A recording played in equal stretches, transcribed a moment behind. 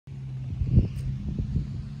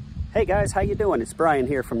Hey guys, how you doing? It's Brian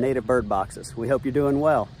here from Native Bird Boxes. We hope you're doing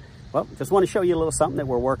well. Well, just want to show you a little something that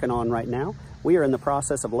we're working on right now. We are in the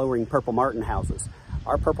process of lowering purple martin houses.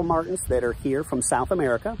 Our purple martins that are here from South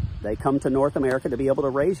America, they come to North America to be able to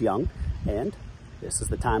raise young, and this is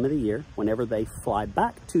the time of the year whenever they fly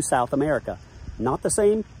back to South America. Not the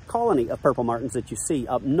same colony of purple martins that you see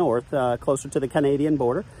up north, closer to the Canadian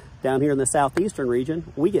border. Down here in the southeastern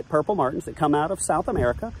region, we get purple martins that come out of South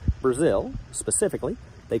America, Brazil specifically.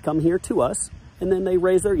 They come here to us, and then they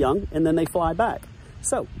raise their young, and then they fly back.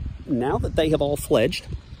 So now that they have all fledged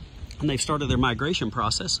and they've started their migration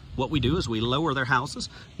process, what we do is we lower their houses,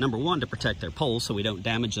 number one, to protect their poles so we don't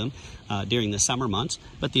damage them during the summer months,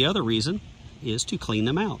 but the other reason is to clean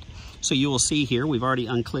them out. So you will see here, we've already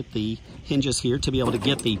unclipped the hinges here to be able to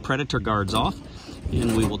get the predator guards off,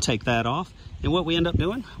 and we will take that off. And what we end up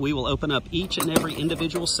doing, we will open up each and every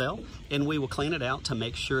individual cell and we will clean it out to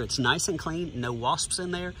make sure it's nice and clean, no wasps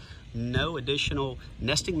in there, no additional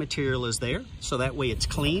nesting material is there, so that way it's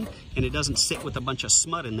clean and it doesn't sit with a bunch of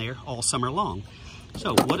smut in there all summer long.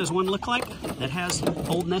 So what does one look like that has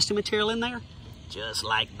old nesting material in there? Just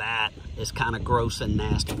like that. It's kind of gross and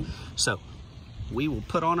nasty. So we will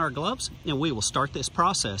put on our gloves and we will start this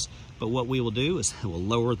process. But what we will do is we'll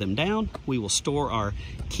lower them down. We will store our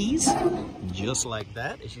keys just like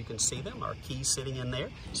that. As you can see them, our keys sitting in there.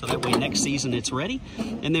 So that way next season it's ready.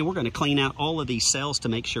 And then we're going to clean out all of these cells to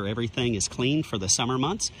make sure everything is clean for the summer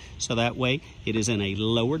months. So that way it is in a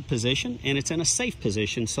lowered position and it's in a safe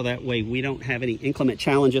position. So that way we don't have any inclement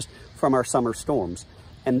challenges from our summer storms.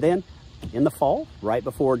 And then in the fall, right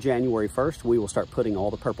before January 1st, we will start putting all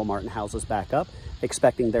the purple martin houses back up,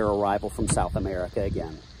 expecting their arrival from South America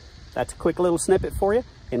again. That's a quick little snippet for you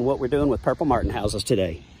in what we're doing with purple martin houses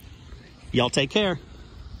today. Y'all take care.